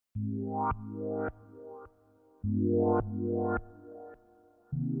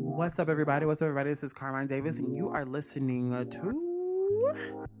What's up, everybody? What's up, everybody? This is Carmine Davis, and you are listening to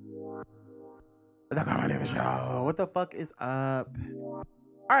The Carmine Davis Show. What the fuck is up? All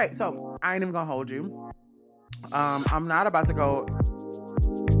right, so I ain't even gonna hold you. I'm not about to go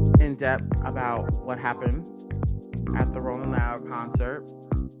in depth about what happened at the Rolling Loud concert.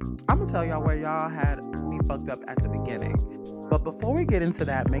 I'm gonna tell y'all where y'all had me fucked up at the beginning. But before we get into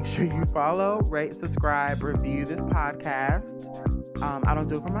that, make sure you follow, rate, subscribe, review this podcast. I don't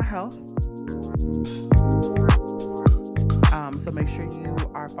do it for my health. So make sure you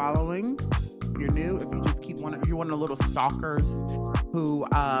are following. If you're new, if you just you're one of the little stalkers who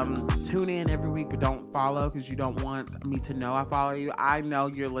tune in every week but don't follow because you don't want me to know I follow you. I know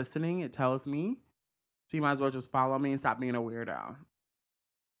you're listening. It tells me. So you might as well just follow me and stop being a weirdo.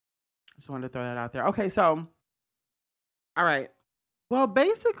 Just wanted to throw that out there. Okay, so, all right. Well,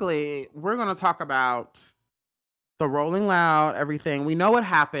 basically, we're going to talk about the Rolling Loud, everything. We know what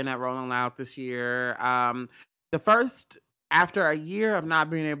happened at Rolling Loud this year. After a year of not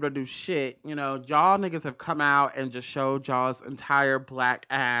being able to do shit, y'all niggas have come out and just showed y'all's entire black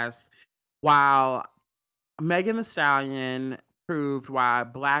ass while Megan Thee Stallion proved why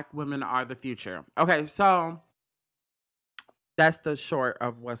black women are the future. Okay, so that's the short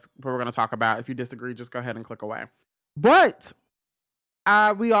of what we're going to talk about. If you disagree, just go ahead and click away. But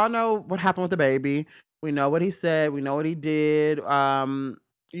we all know what happened with the baby. We know what he said. We know what he did. And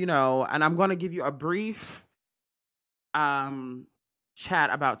I'm going to give you a brief chat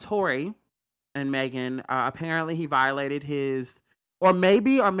about Tory and Megan. Apparently, he violated his, or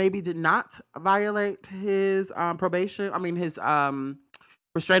maybe did not violate his probation. I mean, his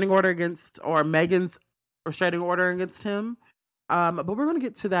restraining order against, or Megan's restraining order against him. But we're going to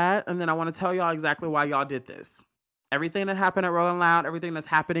get to that. And then I want to tell y'all exactly why y'all did this. Everything that happened at Rolling Loud, everything that's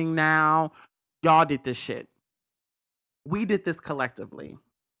happening now, y'all did this shit. We did this collectively.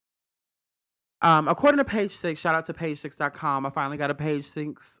 According to Page Six, shout out to page6.com. I finally got a Page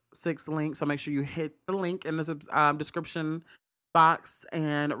Six link, so make sure you hit the link in the description box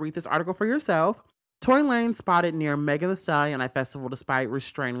and read this article for yourself. Tory Lanez spotted near Megan Thee Stallion at festival despite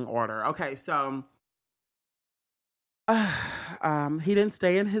restraining order. Okay, so he didn't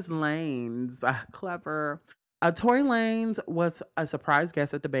stay in his lanes. Clever. Tory Lanez was a surprise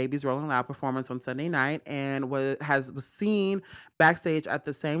guest at the Baby's Rolling Loud performance on Sunday night and was seen backstage at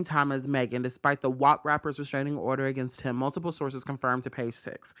the same time as Megan, despite the WAP rapper's restraining order against him. Multiple sources confirmed to Page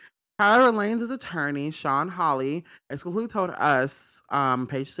Six. However, Lanez's attorney, Sean Hawley, exclusively told us,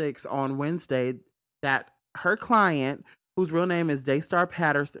 Page Six, on Wednesday that her client, whose real name is Daystar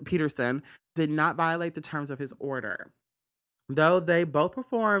Peterson, did not violate the terms of his order. Though they both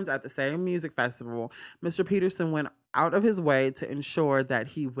performed at the same music festival, Mr. Peterson went out of his way to ensure that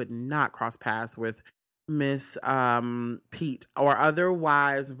he would not cross paths with Miss Pete or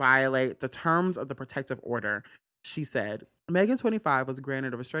otherwise violate the terms of the protective order, she said. Megan, 25, was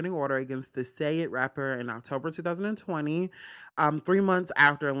granted a restraining order against the Say It rapper in October 2020, 3 months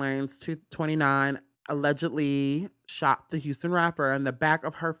after Lanez, 29, allegedly shot the Houston rapper in the back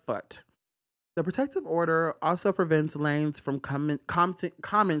of her foot. The protective order also prevents Lanez from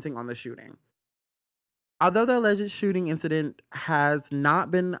commenting on the shooting. Although the alleged shooting incident has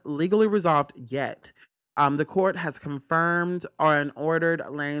not been legally resolved yet, the court has confirmed and ordered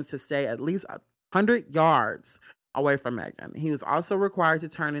Lanez to stay at least 100 yards away from Megan. He was also required to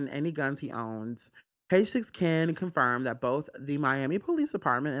turn in any guns he owns. Page Six can confirm that both the Miami Police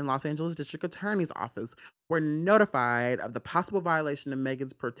Department and Los Angeles District Attorney's Office were notified of the possible violation of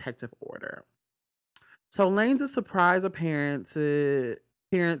Megan's protective order. So Lanez's surprise appearance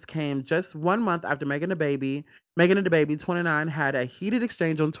came just 1 month after Megan and the Baby, 29, had a heated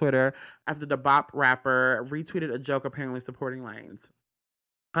exchange on Twitter after the Bop rapper retweeted a joke apparently supporting Lanez.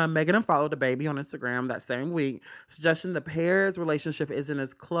 Megan unfollowed the Baby on Instagram that same week, suggesting the pair's relationship isn't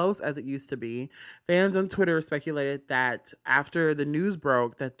as close as it used to be. Fans on Twitter speculated that after the news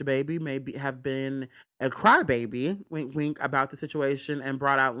broke that the Baby have been a crybaby, wink wink, about the situation and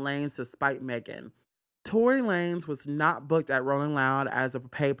brought out Lanez to spite Megan. Tory Lanez was not booked at Rolling Loud as a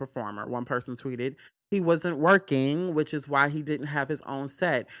paid performer, one person tweeted. He wasn't working, which is why he didn't have his own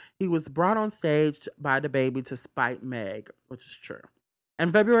set. He was brought on stage by the Baby to spite Meg, which is true.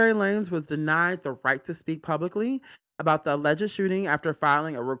 In February, Lanez was denied the right to speak publicly about the alleged shooting after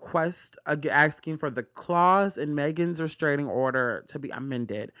filing a request asking for the clause in Megan's restraining order to be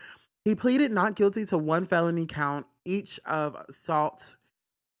amended. He pleaded not guilty to one felony count, each of assault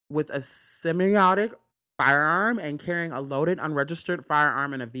with a semiotic firearm and carrying a loaded, unregistered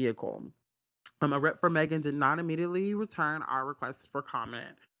firearm in a vehicle. A rep for Megan did not immediately return our request for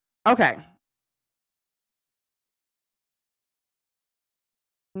comment. Okay.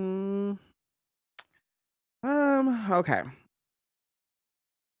 Mm, okay.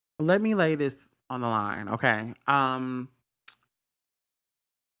 Let me lay this on the line, okay?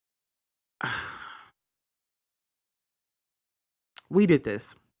 We did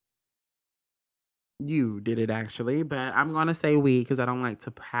this. You did it actually, but I'm going to say we because I don't like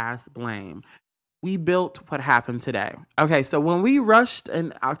to pass blame. We built what happened today. Okay, so when we rushed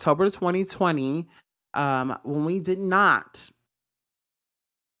in October 2020, when we did not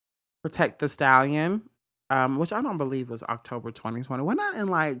protect the stallion, which I don't believe was October 2020. We're not in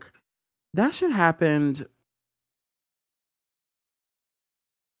like that shit happened.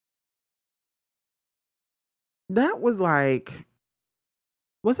 That was like,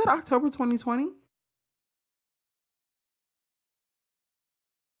 was that October 2020?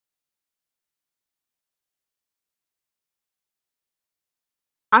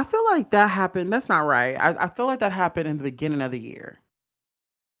 I feel like that happened. That's not right. I feel like that happened in the beginning of the year.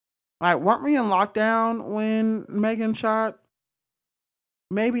 Like, weren't we in lockdown when Megan shot?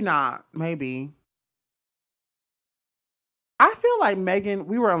 Maybe not. Maybe. I feel like Megan,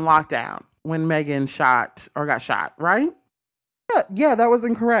 we were in lockdown when Megan shot or got shot, right? Yeah, that was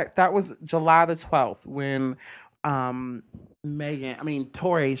incorrect. That was July the 12th when Megan, I mean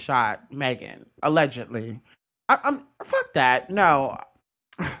Tory shot Megan allegedly. I'm fuck that. No,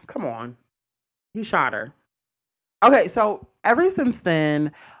 come on, he shot her. Okay, so ever since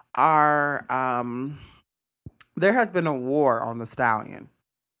then, our there has been a war on the stallion.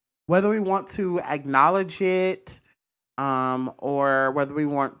 Whether we want to acknowledge it, or whether we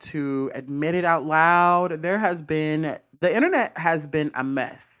want to admit it out loud, the internet has been a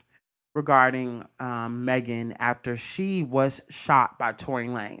mess regarding Megan after she was shot by Tory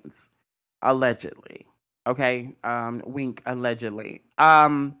Lanez, allegedly. Okay, wink, allegedly.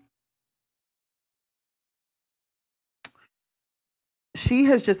 She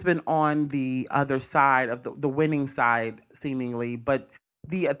has just been on the other side of the winning side, seemingly, but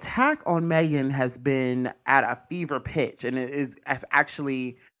the attack on Megan has been at a fever pitch, and it is as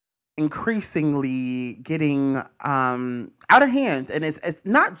actually increasingly getting out of hand. And it's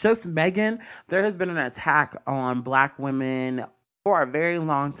not just Megan. There has been an attack on Black women for a very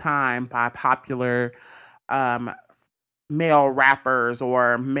long time by popular um, male rappers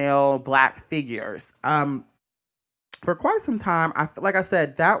or male Black figures. For quite some time, like I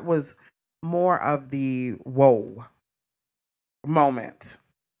said, that was more of the whoa moment.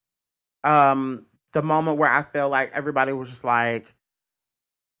 The moment where I feel like everybody was just like,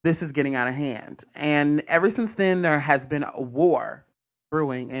 this is getting out of hand. And ever since then, there has been a war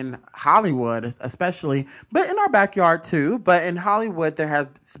brewing in Hollywood, especially, but in our backyard too. But in Hollywood, there has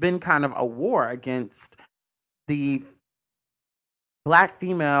been kind of a war against the Black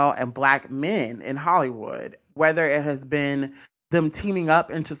female and Black men in Hollywood, whether it has been them teaming up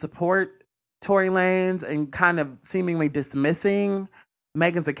and to support Tory Lanez and kind of seemingly dismissing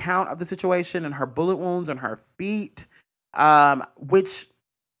Megan's account of the situation and her bullet wounds on her feet, which,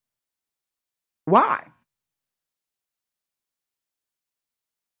 why?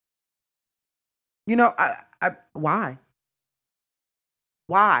 Why?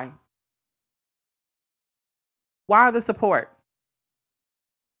 Why? Why the support?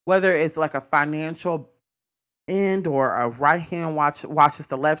 Whether it's like a financial end or a right hand watches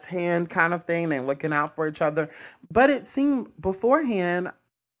the left hand kind of thing, and looking out for each other. But it seemed beforehand,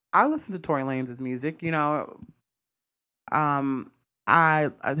 I listened to Tory Lanez's music, um, I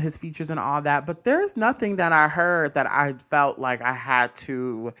his features and all that, but there's nothing that I heard that I felt like I had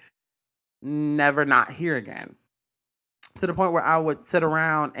to never not hear again. To the point where I would sit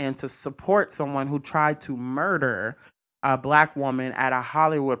around and to support someone who tried to murder a Black woman at a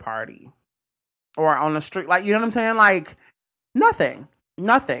Hollywood party or on the street. Like, you know what I'm saying? Like, nothing.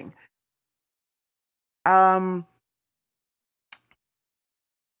 Nothing. Um,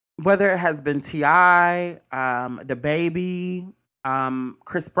 whether it has been T.I., the baby,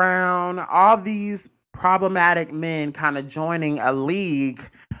 Chris Brown, all these problematic men kind of joining a league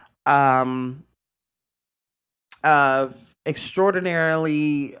um, of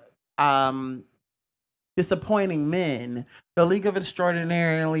extraordinarily um, disappointing men, the League of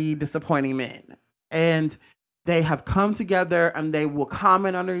Extraordinarily Disappointing Men. And they have come together and they will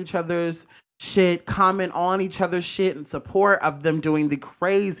comment under each other's shit, comment on each other's shit in support of them doing the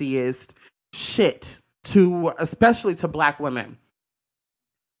craziest shit to, especially to Black women.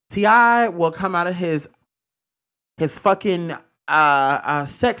 T.I. will come out of his fucking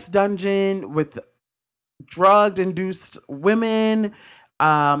sex dungeon with drug induced women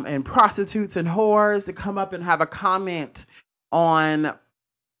and prostitutes and whores to come up and have a comment on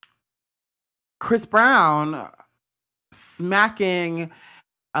Chris Brown smacking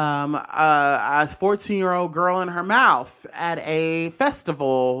a 14-year-old girl in her mouth at a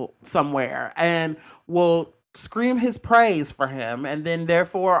festival somewhere and will scream his praise for him, and then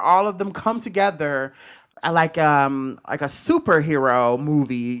therefore all of them come together like a superhero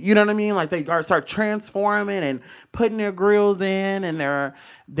movie. You know what I mean? Like they start transforming and putting their grills in and their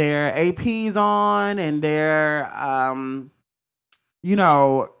APs on and their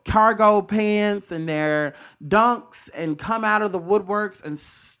cargo pants and their dunks and come out of the woodworks and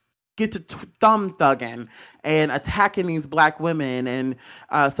get to thumb thugging and attacking these black women and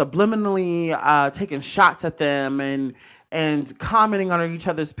subliminally taking shots at them and commenting on each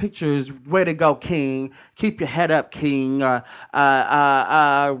other's pictures. Way to go, King. Keep your head up, King. You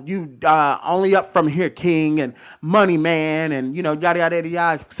only up from here, King. And money, man. And, yada, yada, yada,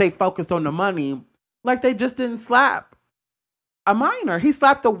 yada. Stay focused on the money. Like they just didn't slap a minor. He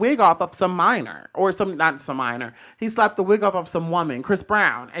slapped the wig off of some minor, or not some minor. He slapped the wig off of some woman, Chris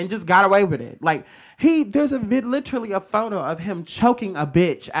Brown, and just got away with it. Like there's literally a photo of him choking a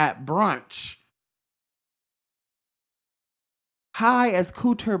bitch at brunch. High as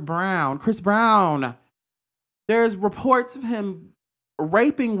Cooter Brown, Chris Brown. There's reports of him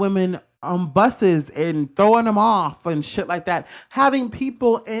raping women on buses and throwing them off and shit like that. Having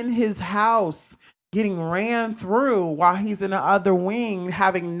people in his house getting ran through while he's in the other wing,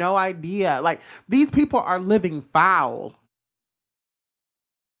 having no idea. Like, these people are living foul.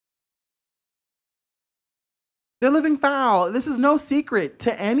 They're living foul. This is no secret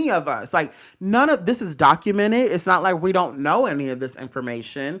to any of us. Like, none of this is documented. It's not like we don't know any of this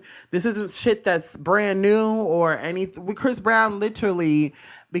information. This isn't shit that's brand new or anything. Chris Brown literally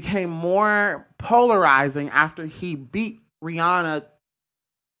became more polarizing after he beat Rihanna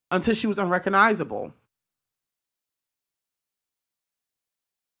until she was unrecognizable.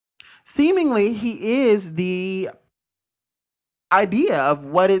 Seemingly, he is the idea of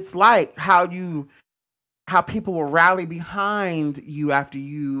what it's like, how people will rally behind you after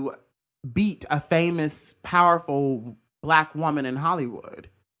you beat a famous, powerful black woman in Hollywood.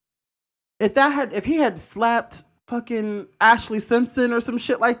 If he had slapped fucking Ashley Simpson or some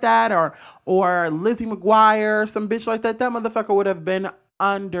shit like that, or Lizzie McGuire, some bitch like that motherfucker would have been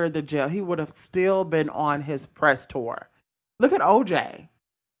under the jail. He would have still been on his press tour. Look at OJ.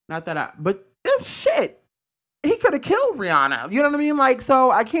 But it's shit. He could have killed Rihanna. You know what I mean? Like, so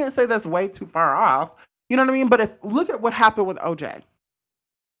I can't say that's way too far off. You know what I mean? But look at what happened with OJ.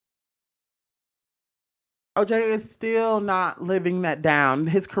 OJ is still not living that down.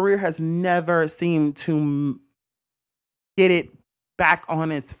 His career has never seemed to get it back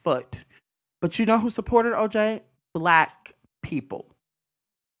on its foot. But you know who supported OJ? Black people.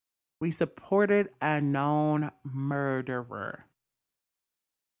 We supported a known murderer.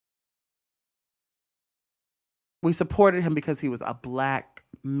 We supported him because he was a black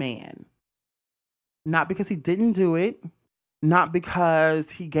man. Not because he didn't do it. Not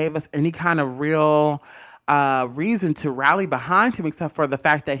because he gave us any kind of real reason to rally behind him, except for the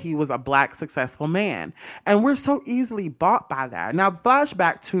fact that he was a black successful man. And we're so easily bought by that. Now,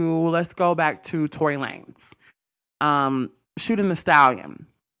 let's go back to Tory Lanez. Shooting the Stallion.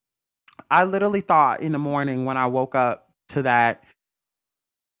 I literally thought in the morning when I woke up to that,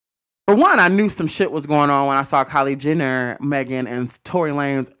 for one, I knew some shit was going on when I saw Kylie Jenner, Megan, and Tory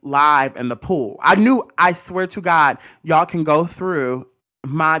Lanez live in the pool. I swear to God, y'all can go through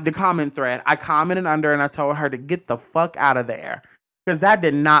the comment thread. I commented under and I told her to get the fuck out of there. Because that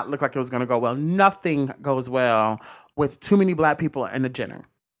did not look like it was going to go well. Nothing goes well with too many black people in a Jenner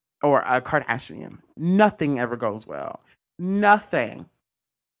or a Kardashian. Nothing ever goes well. Nothing.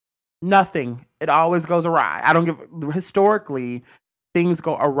 It always goes awry. Historically, things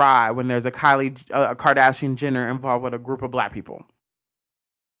go awry when there's a Kardashian Jenner involved with a group of black people.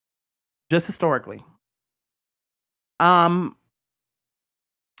 Just historically.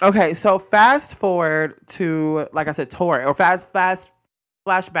 Okay, so fast forward to, like I said, Tory, or fast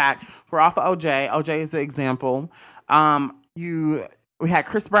flashback. We're off of OJ. OJ is the example. We had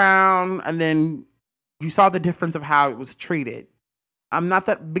Chris Brown, and then you saw the difference of how it was treated. Not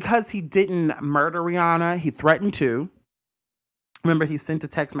that because he didn't murder Rihanna, he threatened to. Remember, he sent a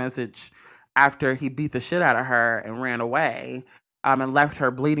text message after he beat the shit out of her and ran away, and left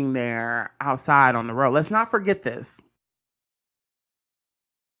her bleeding there outside on the road. Let's not forget this.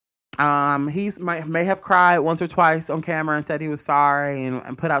 He may have cried once or twice on camera and said he was sorry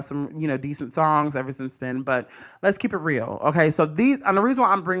and put out some, decent songs ever since then. But let's keep it real. Okay. So and the reason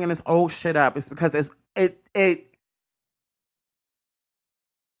why I'm bringing this old shit up is because it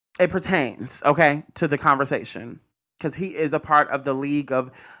pertains, okay, to the conversation. because he is a part of the League of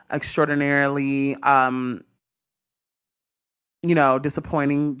Extraordinarily,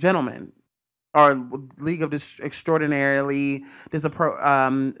 disappointing gentlemen, or League of Extraordinarily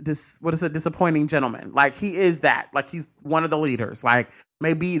what is it, disappointing gentlemen. Like, he is that. Like, he's one of the leaders. Like,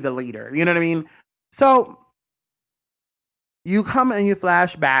 maybe the leader. You know what I mean? So you come and you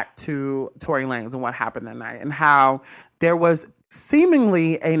flash back to Tory Lanez and what happened that night, and how there was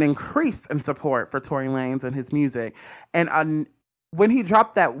seemingly an increase in support for Tory Lanez and his music. And when he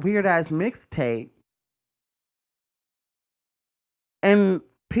dropped that weird ass mixtape, and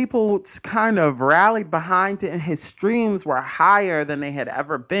people kind of rallied behind it, and his streams were higher than they had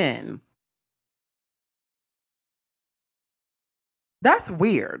ever been. That's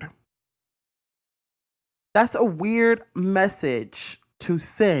weird. That's a weird message to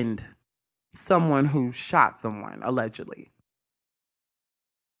send someone who shot someone, allegedly.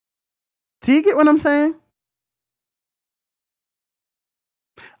 Do you get what I'm saying?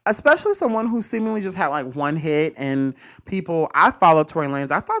 Especially someone who seemingly just had like one hit, and I followed Tory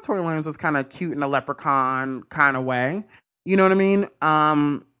Lanez. I thought Tory Lanez was kind of cute in a leprechaun kind of way. You know what I mean?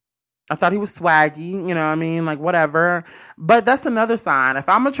 I thought he was swaggy, you know what I mean? Like, whatever. But that's another sign. If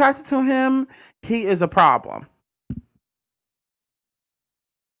I'm attracted to him, he is a problem.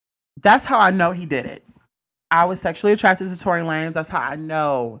 That's how I know he did it. I was sexually attracted to Tory Lanez. That's how I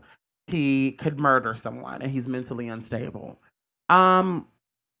know he could murder someone and he's mentally unstable. Um,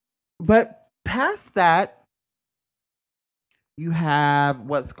 but past that, you have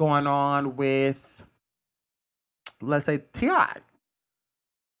what's going on with, let's say, T.I.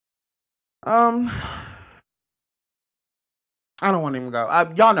 I don't want to even go.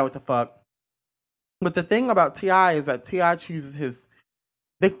 Y'all know what the fuck. But the thing about T.I. is that T.I. chooses his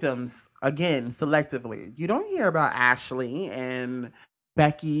victims again selectively. You don't hear about Ashley and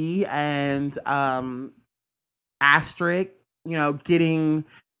Becky and Astrid, getting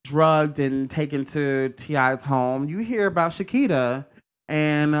drugged and taken to T.I.'s home. You hear about Shakita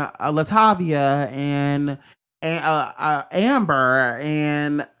and Latavia and Amber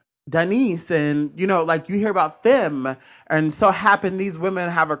and Denise, and like, you hear about them. And so happen these women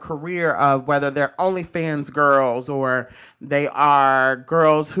have a career of, whether they're OnlyFans girls or they are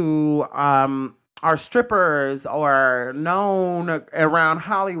girls who are strippers or known around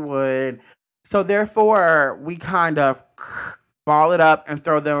Hollywood. So therefore, we kind of ball it up and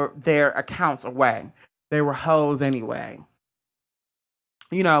throw their accounts away. They were hoes anyway.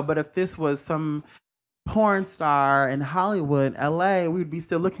 But if this was some porn star in Hollywood, LA, we'd be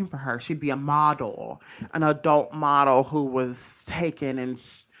still looking for her. She'd be a model, an adult model who was taken and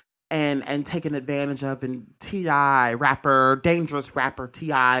taken advantage of in T.I. dangerous rapper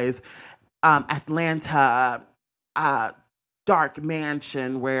T.I.'s Atlanta dark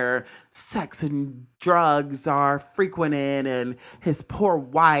mansion where sex and drugs are frequented, and his poor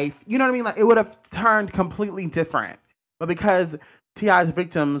wife. You know what I mean? Like, it would have turned completely different. But because T.I.'s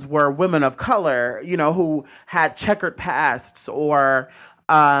victims were women of color, who had checkered pasts or,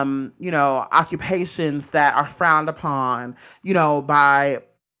 occupations that are frowned upon, by,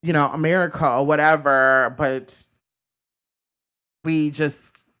 America or whatever, but we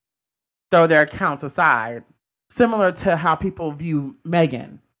just throw their accounts aside. Similar to how people view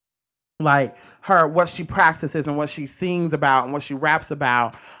Megan. Like, what she practices and what she sings about and what she raps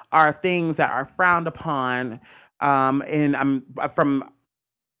about are things that are frowned upon from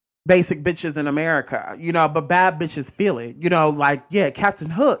basic bitches in America, but bad bitches feel it. Like, yeah, Captain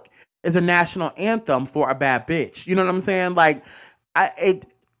Hook is a national anthem for a bad bitch. You know what I'm saying? Like, a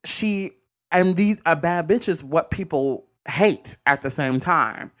bad bitch is what people hate at the same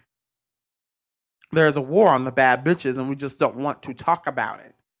time. There's a war on the bad bitches, and we just don't want to talk about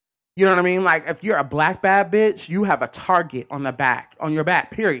it. You know what I mean? Like, if you're a black bad bitch, you have a target on your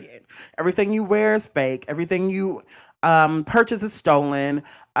back, period. Everything you wear is fake. Everything you purchase is stolen.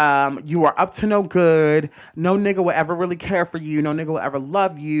 You are up to no good. No nigga will ever really care for you. No nigga will ever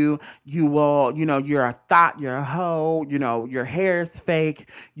love you. You will, you're a thought, you're a hoe, your hair is fake,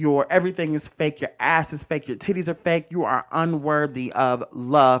 everything is fake, your ass is fake, your titties are fake. You are unworthy of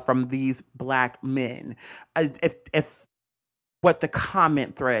love from these black men. If what the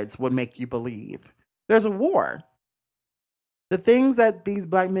comment threads would make you believe. There's a war. The things that these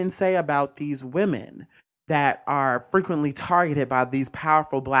black men say about these women that are frequently targeted by these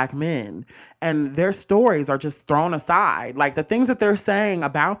powerful black men, and their stories are just thrown aside. Like, the things that they're saying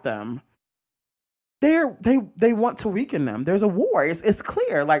about them, they want to weaken them. There's a war. It's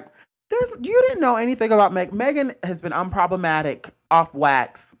clear. Like, you didn't know anything about Megan. Megan has been unproblematic, off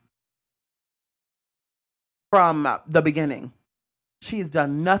wax from the beginning. She's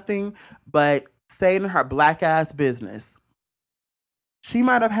done nothing but stayed in her black ass business. She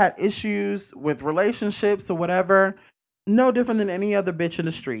might have had issues with relationships or whatever, no different than any other bitch in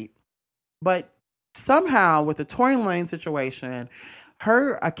the street. But somehow, with the Tory Lane situation,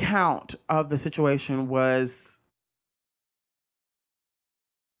 her account of the situation was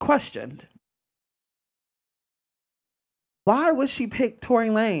questioned. Why would she pick Tory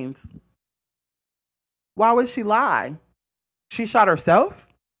Lanez? Why would she lie? She shot herself?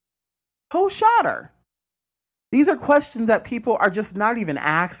 Who shot her? These are questions that people are just not even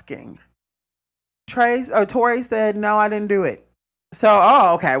asking. Tory said, no, I didn't do it. So,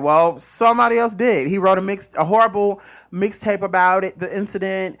 oh, okay. Well, somebody else did. He wrote a horrible mixtape about it, the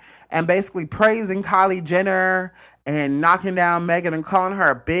incident, and basically praising Kylie Jenner and knocking down Megan and calling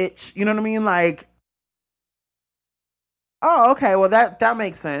her a bitch. You know what I mean? Like, oh, okay. Well, that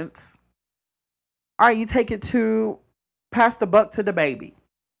makes sense. All right, you take it to pass the buck to DaBaby.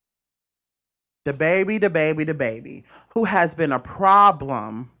 DaBaby, who has been a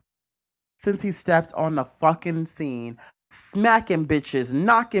problem since he stepped on the fucking scene, smacking bitches,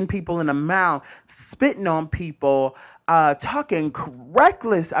 knocking people in the mouth, spitting on people, talking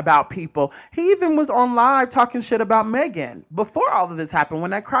reckless about people. He even was on live talking shit about Megan before all of this happened,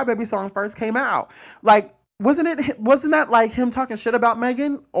 when that Crybaby song first came out. Like, wasn't that like him talking shit about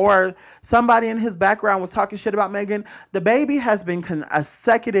Megan, or somebody in his background was talking shit about Megan? DaBaby has been a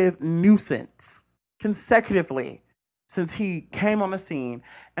consecutive nuisance consecutively since he came on the scene,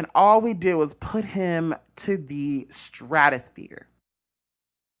 and all we did was put him to the stratosphere.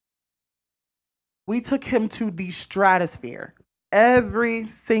 We took him to the stratosphere. Every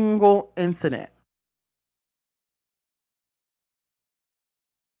single incident.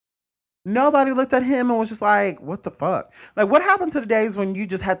 Nobody looked at him and was just like, what the fuck? Like, what happened to the days when you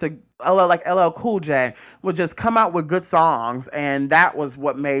just had to, like LL Cool J would just come out with good songs and that was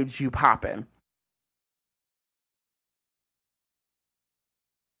what made you poppin'?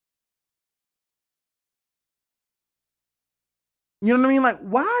 You know what I mean? Like,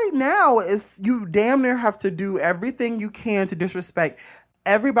 why now is you damn near have to do everything you can to disrespect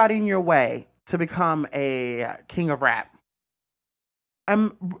everybody in your way to become a king of rap?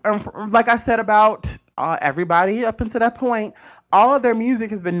 Like I said about everybody up until that point, all of their music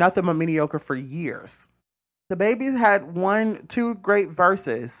has been nothing but mediocre for years. DaBaby's had 2 great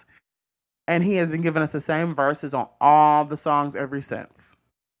verses, and he has been giving us the same verses on all the songs ever since.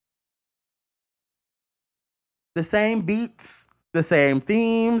 The same beats, the same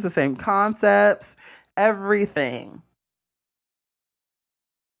themes, the same concepts, everything.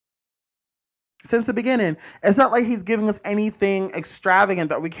 Since the beginning. It's not like he's giving us anything extravagant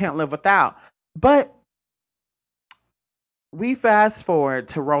that we can't live without. But we fast forward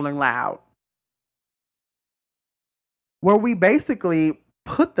to Rolling Loud, where we basically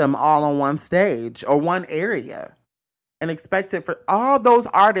put them all on one stage or one area and expected for all those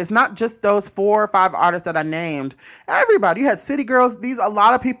artists, not just those 4 or 5 artists that I named, everybody. You had City Girls, a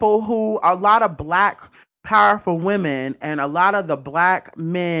lot of people a lot of black powerful women and a lot of the black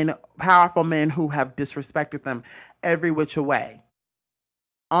men, powerful men who have disrespected them every which way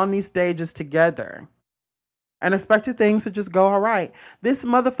on these stages together and expected things to just go all right. This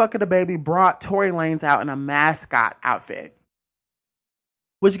motherfucker, DaBaby, brought Tory Lanez out in a mascot outfit,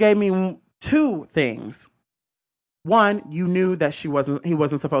 which gave me 2 things. One, you knew that he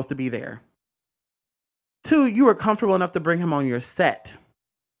wasn't supposed to be there. 2, you were comfortable enough to bring him on your set.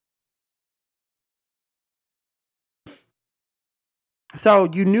 So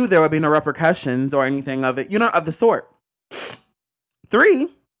you knew there would be no repercussions or anything of it, of the sort. 3,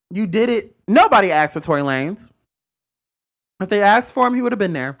 you did it. Nobody asked for Tory Lanez. If they asked for him, he would have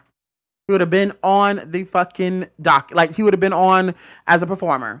been there. He would have been on the fucking doc. Like, he would have been on as a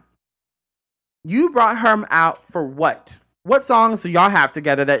performer. You brought him out for what? What songs do y'all have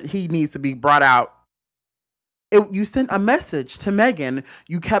together that he needs to be brought out? You sent a message to Megan.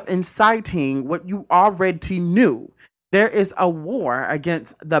 You kept inciting what you already knew. There is a war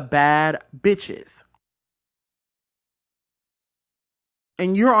against the bad bitches.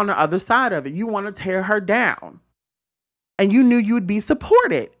 And you're on the other side of it. You want to tear her down. And you knew you would be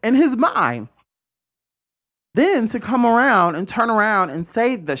supported in his mind. Then to come around and turn around and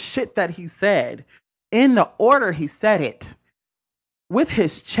say the shit that he said in the order he said it, with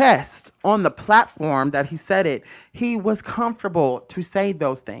his chest on the platform that he said it, he was comfortable to say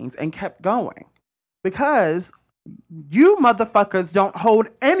those things and kept going. Because you motherfuckers don't hold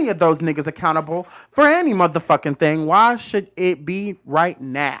any of those niggas accountable for any motherfucking thing. Why should it be right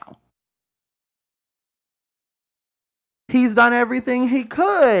now? He's done everything he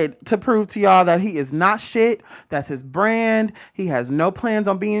could to prove to y'all that he is not shit. That's his brand. He has no plans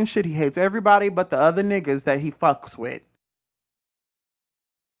on being shit. He hates everybody but the other niggas that he fucks with.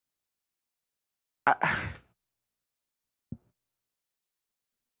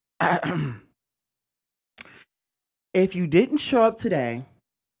 If you didn't show up today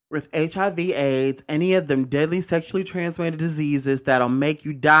with HIV, AIDS, any of them deadly sexually transmitted diseases that'll make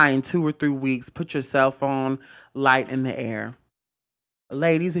you die in 2 or 3 weeks, put your cell phone light in the air.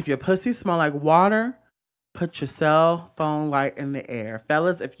 Ladies, if your pussy smell like water, put your cell phone light in the air.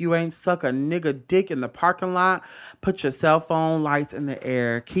 Fellas, if you ain't suck a nigga dick in the parking lot, put your cell phone lights in the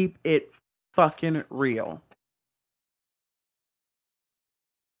air. Keep it fucking real.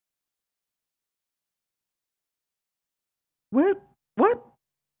 What? What?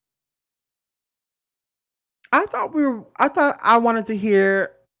 I thought I wanted to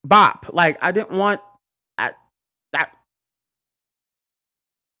hear bop. Like I didn't want I, that.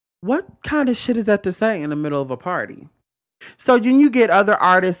 What kind of shit is that to say in the middle of a party? So then you get other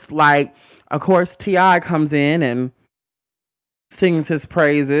artists like, of course, T.I. comes in and sings his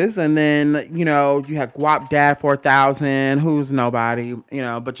praises, and then you have Guap Dad 4000, who's nobody,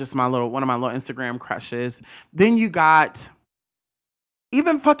 but just one of my little Instagram crushes. Then you got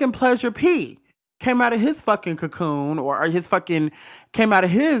even fucking Pleasure P came out of his fucking cocoon, or his fucking came out of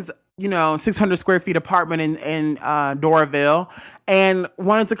his 600 square feet apartment in Doraville, and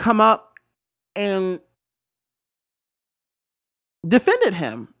wanted to come up and defended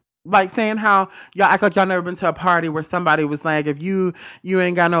him, like saying how y'all act like y'all never been to a party where somebody was like, if you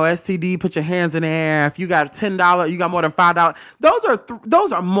ain't got no STD, put your hands in the air. If you got $10, you got more than $5.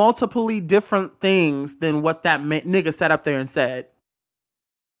 Those are multiply different things than what that nigga sat up there and said.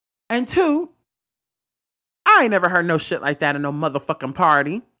 And two, I ain't never heard no shit like that in no motherfucking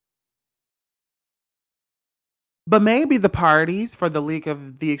party. But maybe the parties for the League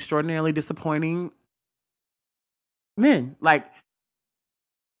of the Extraordinarily Disappointing Men, like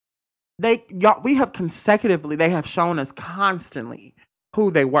they have shown us constantly who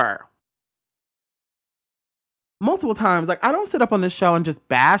they were. Multiple times. Like, I don't sit up on this show and just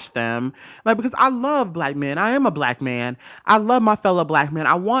bash them. Like, because I love black men. I am a black man. I love my fellow black men.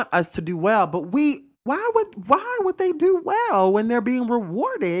 I want us to do well. But why would they do well when they're being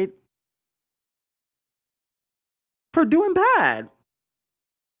rewarded for doing bad?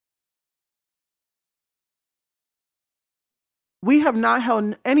 We have not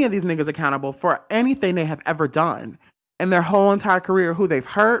held any of these niggas accountable for anything they have ever done in their whole entire career, who they've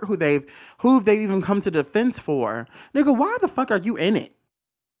hurt, who they've even come to defense for. Nigga, why the fuck are you in it?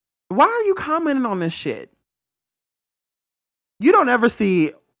 Why are you commenting on this shit? You don't ever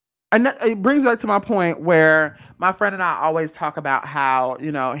see, and it brings back to my point where my friend and I always talk about how,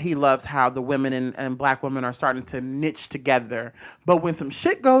 he loves how the women and black women are starting to niche together. But when some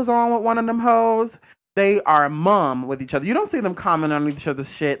shit goes on with one of them hoes, they are mum with each other. You don't see them comment on each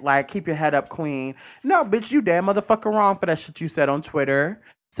other's shit like, keep your head up, queen. No, bitch, you damn motherfucker wrong for that shit you said on Twitter.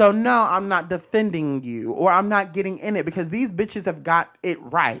 So no, I'm not defending you, or I'm not getting in it, because these bitches have got it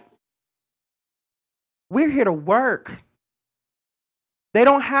right. We're here to work. They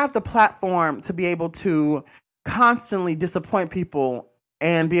don't have the platform to be able to constantly disappoint people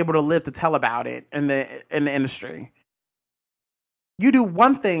and be able to live to tell about it in the industry. You do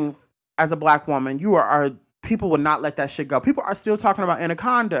one thing as a black woman, people would not let that shit go. People are still talking about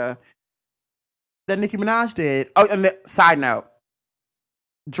Anaconda that Nicki Minaj did. Oh, and side note,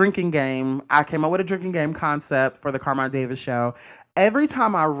 drinking game. I came up with a drinking game concept for the Carmine Davis show. Every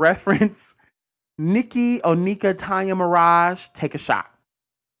time I reference Nicki, Onika, Tanya Mirage, take a shot.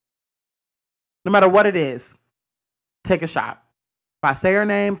 No matter what it is, take a shot. If I say her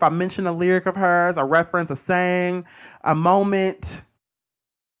name, if I mention a lyric of hers, a reference, a saying, a moment,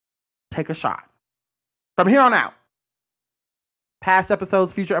 take a shot. From here on out, past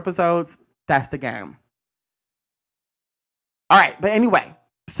episodes, future episodes, that's the game. All right, but anyway,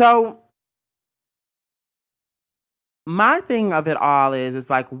 so my thing of it all is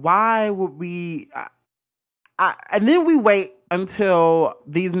like, why would we? And then we wait until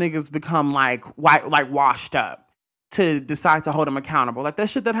these niggas become like washed up to decide to hold them accountable. Like that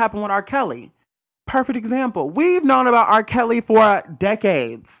shit that happened with R. Kelly. Perfect example. We've known about R. Kelly for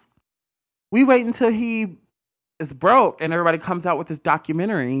decades. We wait until he is broke and everybody comes out with this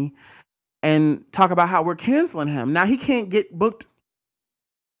documentary and talk about how we're canceling him. Now he can't get booked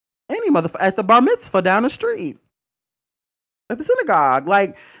at the bar mitzvah down the street, at the synagogue.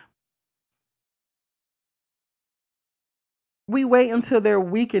 Like, we wait until they're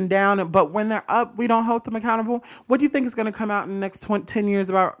weak and down, but when they're up, we don't hold them accountable. What do you think is going to come out in the next 10 years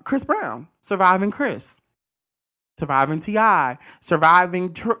about Chris Brown surviving Chris? surviving T.I.,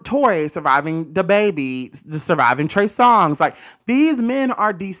 surviving Tory, surviving the baby, surviving Trey Songz. Like, these men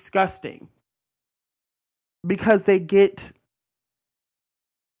are disgusting because they get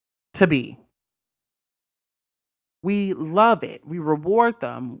to be. We love it. We reward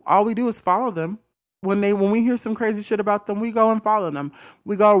them. All we do is follow them. When we hear some crazy shit about them, we go and follow them.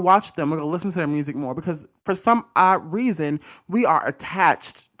 We go watch them. We go listen to their music more because for some odd reason we are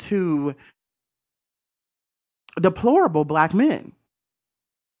attached to deplorable black men,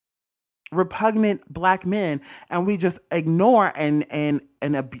 repugnant black men, and we just ignore and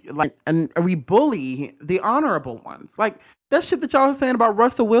we bully the honorable ones. Like that shit that y'all are saying about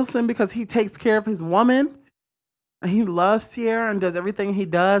Russell Wilson because he takes care of his woman. And he loves Ciara and does everything he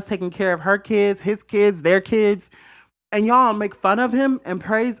does, taking care of her kids, his kids, their kids. And y'all make fun of him in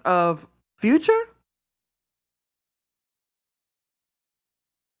praise of Future?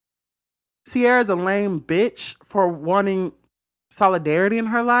 Ciara's a lame bitch for wanting solidarity in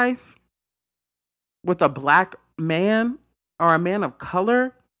her life with a black man or a man of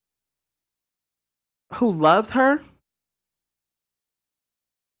color who loves her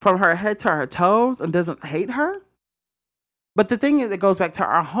from her head to her toes and doesn't hate her. But the thing is, it goes back to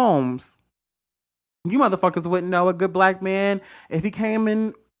our homes. You motherfuckers wouldn't know a good black man if he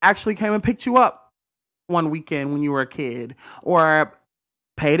actually came and picked you up one weekend when you were a kid, or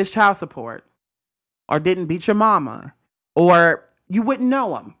paid his child support, or didn't beat your mama, or you wouldn't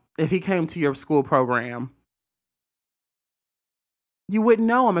know him if he came to your school program. You wouldn't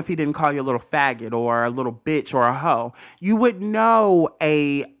know him if he didn't call you a little faggot or a little bitch or a hoe. You wouldn't know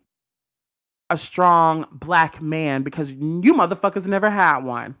a strong black man because you motherfuckers never had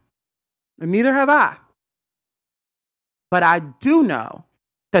one. And neither have I. But I do know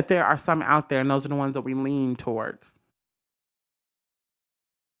that there are some out there, and those are the ones that we lean towards.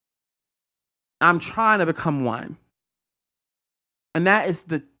 I'm trying to become one. And that is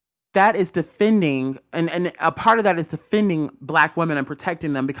defending, and a part of that is defending black women and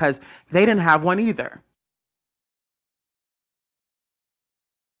protecting them because they didn't have one either.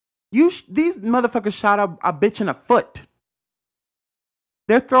 These motherfuckers shot a bitch in the foot.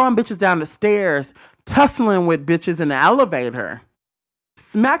 They're throwing bitches down the stairs, tussling with bitches in the elevator,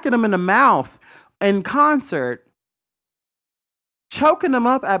 smacking them in the mouth in concert, choking them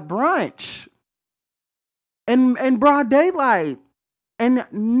up at brunch in broad daylight, and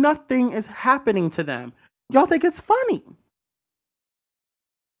nothing is happening to them. Y'all think it's funny.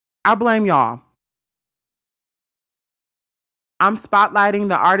 I blame y'all. I'm spotlighting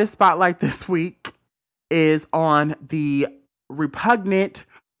the artist spotlight this week is on the repugnant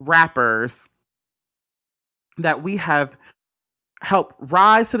rappers that we have helped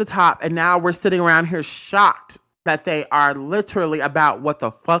rise to the top, and now we're sitting around here shocked that they are literally about what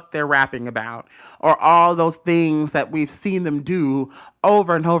the fuck they're rapping about, or all those things that we've seen them do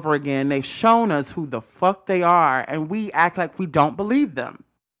over and over again. They've shown us who the fuck they are, and we act like we don't believe them.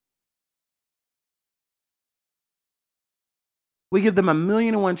 We give them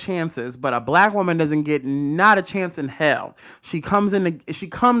 1,000,001 chances, but a black woman doesn't get not a chance in hell. She comes in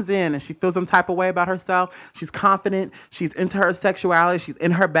and she feels some type of way about herself. She's confident. She's into her sexuality. She's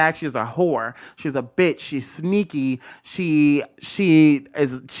in her bag. She's a whore. She's a bitch. She's sneaky. She needs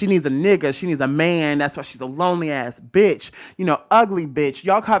a nigga. She needs a man. That's why she's a lonely ass bitch. Ugly bitch.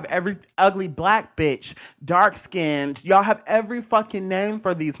 Y'all have every ugly black bitch, dark skinned. Y'all have every fucking name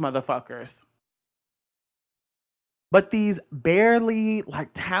for these motherfuckers. But these barely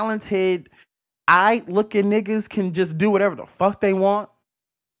talented, looking niggas can just do whatever the fuck they want.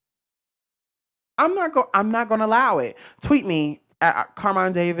 I'm not going to allow it. Tweet me at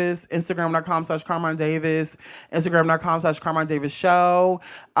Carmine Davis, Instagram.com/Carmine Davis, Instagram.com/Carmine Davis Show.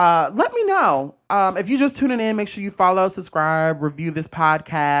 Let me know. If you're just tuning in, make sure you follow, subscribe, review this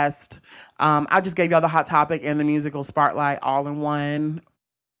podcast. I just gave y'all the hot topic and the musical spotlight all in one.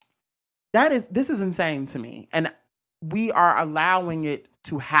 This is insane to me. And we are allowing it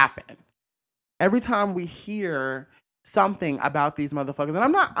to happen. Every time we hear something about these motherfuckers,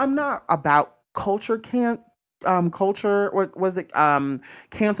 and I'm not about cancel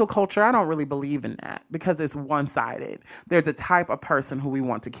culture. I don't really believe in that because it's one-sided. There's a type of person who we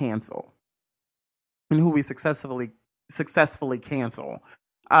want to cancel and who we successfully cancel.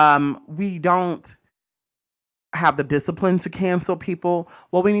 We don't have the discipline to cancel people.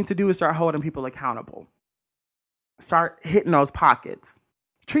 What we need to do is start holding people accountable. Start hitting those pockets.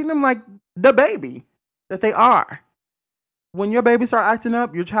 Treating them like the baby that they are. When your baby start acting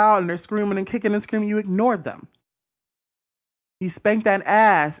up, your child, and they're screaming and kicking and screaming, you ignore them. You spank that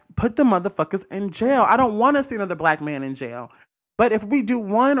ass, put the motherfuckers in jail. I don't want to see another black man in jail. But if we do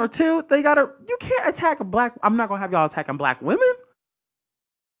one or two, you can't attack a black. I'm not going to have y'all attacking black women.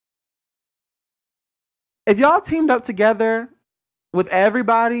 If y'all teamed up together with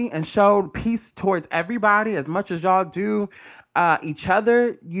everybody and showed peace towards everybody as much as y'all do each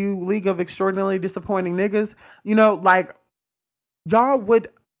other, you League of Extraordinarily Disappointing Niggas, like y'all would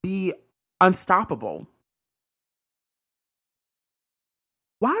be unstoppable.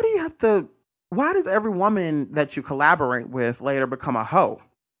 Why does every woman that you collaborate with later become a hoe?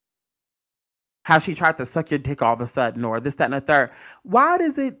 How she tried to suck your dick all of a sudden, or this, that, and the third. Why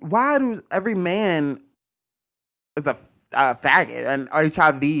does every man is a faggot and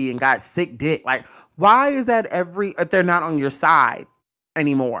HIV and got sick dick? Like, why is that if they're not on your side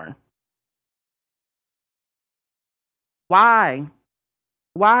anymore? Why?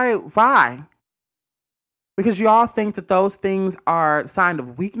 Why? Because y'all think that those things are a sign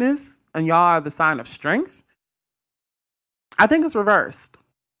of weakness and y'all are the sign of strength. I think it's reversed.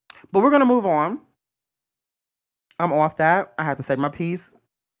 But we're going to move on. I'm off that. I have to say my piece.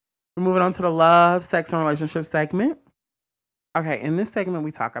 We're moving on to the love, sex, and relationship segment. Okay, in this segment,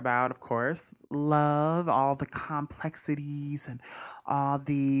 we talk about, of course, love, all the complexities and all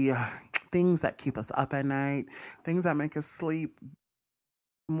the things that keep us up at night, things that make us sleep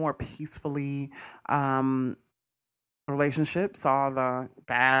more peacefully. Relationships, all the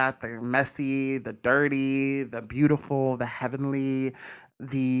bad, the messy, the dirty, the beautiful, the heavenly,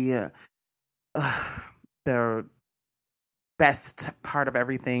 the the best part of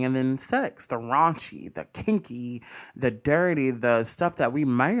everything, and then sex, the raunchy, the kinky, the dirty, the stuff that we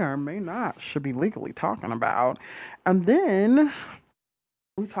may or may not should be legally talking about. And then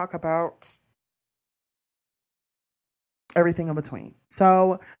we talk about everything in between.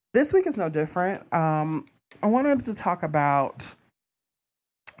 So this week is no different. I wanted to talk about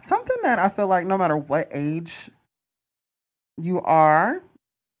something that I feel like no matter what age you are,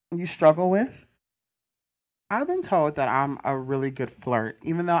 you struggle with. I've been told that I'm a really good flirt,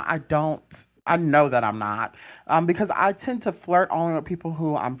 even though I know that I'm not, because I tend to flirt only with people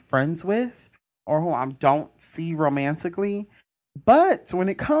who I'm friends with or who I don't see romantically. But when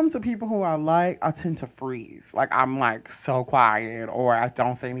it comes to people who I like, I tend to freeze. Like, I'm like so quiet or I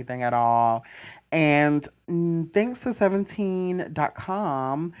don't say anything at all. And thanks to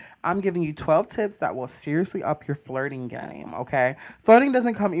 17.com, I'm giving you 12 tips that will seriously up your flirting game, okay? Flirting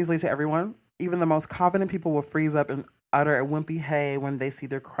doesn't come easily to everyone. Even the most confident people will freeze up and utter a wimpy hey when they see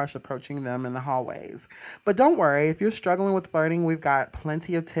their crush approaching them in the hallways. But don't worry, if you're struggling with flirting, we've got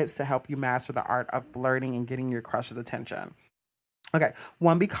plenty of tips to help you master the art of flirting and getting your crush's attention. Okay,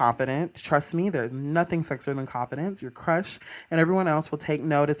 one, be confident. Trust me, there's nothing sexier than confidence. Your crush and everyone else will take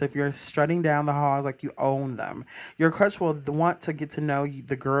notice if you're strutting down the halls like you own them. Your crush will want to get to know you,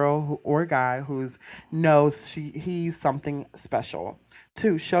 the girl or guy who knows he's something special.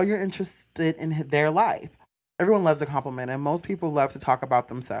 Two, show you're interested in their life. Everyone loves a compliment, and most people love to talk about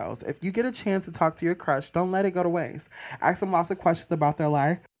themselves. If you get a chance to talk to your crush, don't let it go to waste. Ask them lots of questions about their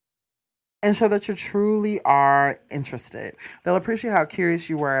life and show that you truly are interested. They'll appreciate how curious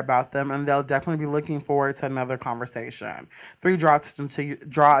you were about them, and they'll definitely be looking forward to another conversation. Three, draw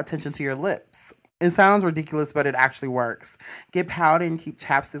attention to your lips. It sounds ridiculous, but it actually works. Get pouty and keep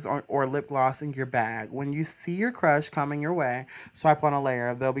chapsticks or lip gloss in your bag. When you see your crush coming your way, swipe on a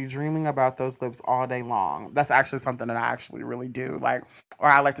layer. They'll be dreaming about those lips all day long. That's actually something that I actually really do. Or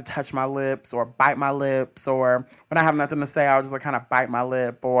I like to touch my lips or bite my lips, or when I have nothing to say, I'll just kind of bite my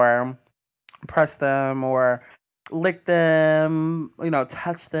lip or press them or lick them,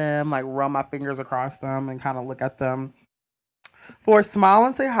 touch them, like run my fingers across them and kind of look at them. Four, smile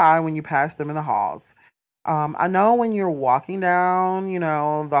and say hi when you pass them in the halls. I know when you're walking down,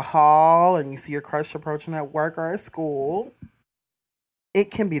 the hall and you see your crush approaching at work or at school, it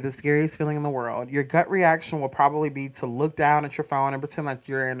can be the scariest feeling in the world. Your gut reaction will probably be to look down at your phone and pretend like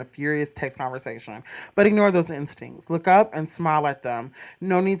you're in a furious text conversation. But ignore those instincts. Look up and smile at them.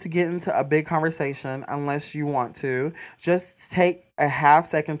 No need to get into a big conversation unless you want to. Just take a half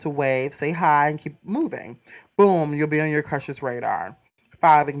second to wave, say hi, and keep moving. Boom, you'll be on your crush's radar.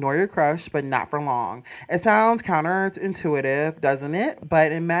 Five, ignore your crush, but not for long. It sounds counterintuitive, doesn't it?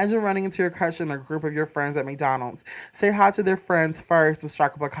 But imagine running into your crush in a group of your friends at McDonald's. Say hi to their friends first to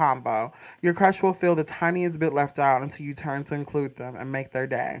strike up a convo. Your crush will feel the tiniest bit left out until you turn to include them and make their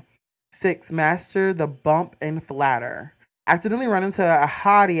day. Six, master the bump and flatter. Accidentally run into a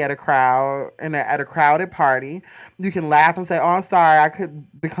hottie at a crowded party. You can laugh and say, "Oh, I'm sorry, I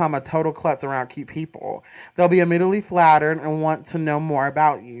could become a total klutz around cute people." They'll be immediately flattered and want to know more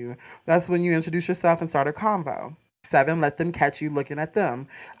about you. That's when you introduce yourself and start a convo. 7, let them catch you looking at them.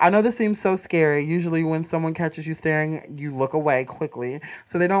 I know this seems so scary. Usually, when someone catches you staring, you look away quickly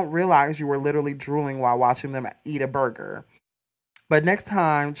so they don't realize you were literally drooling while watching them eat a burger. But next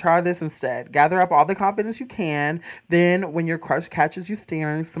time, try this instead. Gather up all the confidence you can. Then, when your crush catches you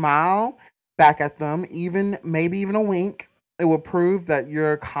staring, smile back at them, even maybe even a wink. It will prove that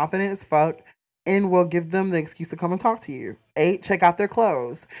you're confident as fuck and will give them the excuse to come and talk to you. 8, check out their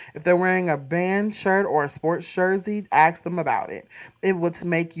clothes. If they're wearing a band shirt or a sports jersey, ask them about it. It would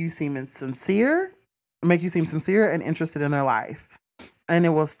make you seem sincere and interested in their life, and it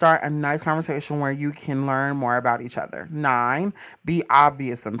will start a nice conversation where you can learn more about each other. 9, be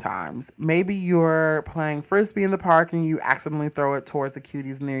obvious sometimes. Maybe you're playing frisbee in the park and you accidentally throw it towards the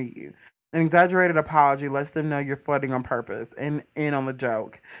cuties near you. An exaggerated apology lets them know you're flirting on purpose and in on the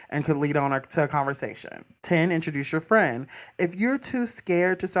joke and could lead to a conversation. 10, introduce your friend. If you're too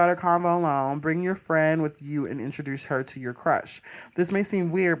scared to start a convo alone, bring your friend with you and introduce her to your crush. This may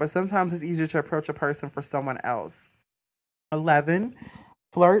seem weird, but sometimes it's easier to approach a person for someone else. 11,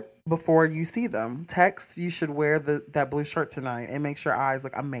 flirt before you see them. Text, you should wear that blue shirt tonight. It makes your eyes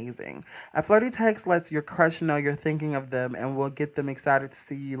look amazing. A flirty text lets your crush know you're thinking of them and will get them excited to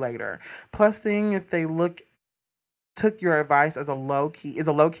see you later. Plus thing, if they took your advice as a low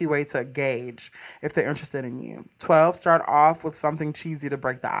key way to gauge if they're interested in you. 12, start off with something cheesy to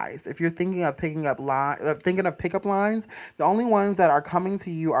break the ice. If you're thinking of pickup lines, the only ones that are coming to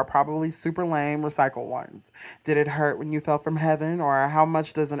you are probably super lame recycled ones. Did it hurt when you fell from heaven? Or how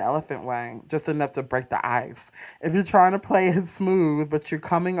much does an elephant weigh? Just enough to break the ice. If you're trying to play it smooth but you're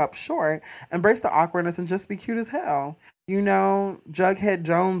coming up short, embrace the awkwardness and just be cute as hell. Jughead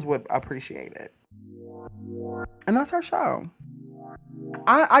Jones would appreciate it. And that's our show.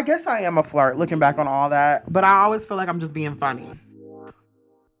 I guess I am a flirt looking back on all that, but I always feel like I'm just being funny.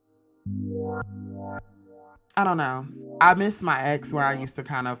 I don't know. I miss my ex where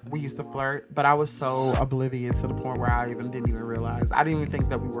we used to flirt, but I was so oblivious to the point where I didn't even realize. I didn't even think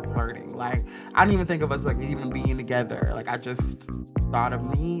that we were flirting. Like, I didn't even think of us like even being together. Like, I just thought of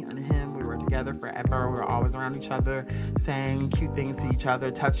me and him. We were together forever. We were always around each other, saying cute things to each other,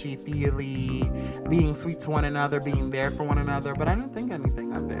 touchy-feely, being sweet to one another, being there for one another. But I didn't think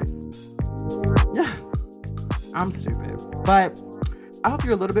anything of it. Yeah, I'm stupid. But I hope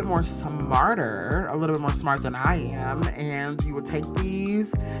you're a little bit more smart than I am, and you will take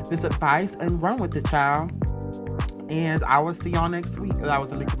this advice and run with it, child. And I will see y'all next week. That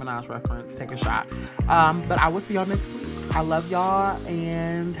was a Nicki Minaj reference. Take a shot. But I will see y'all next week. I love y'all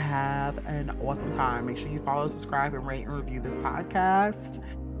and have an awesome time. Make sure you follow, subscribe, and rate and review this podcast.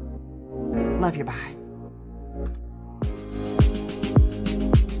 Love you. Bye.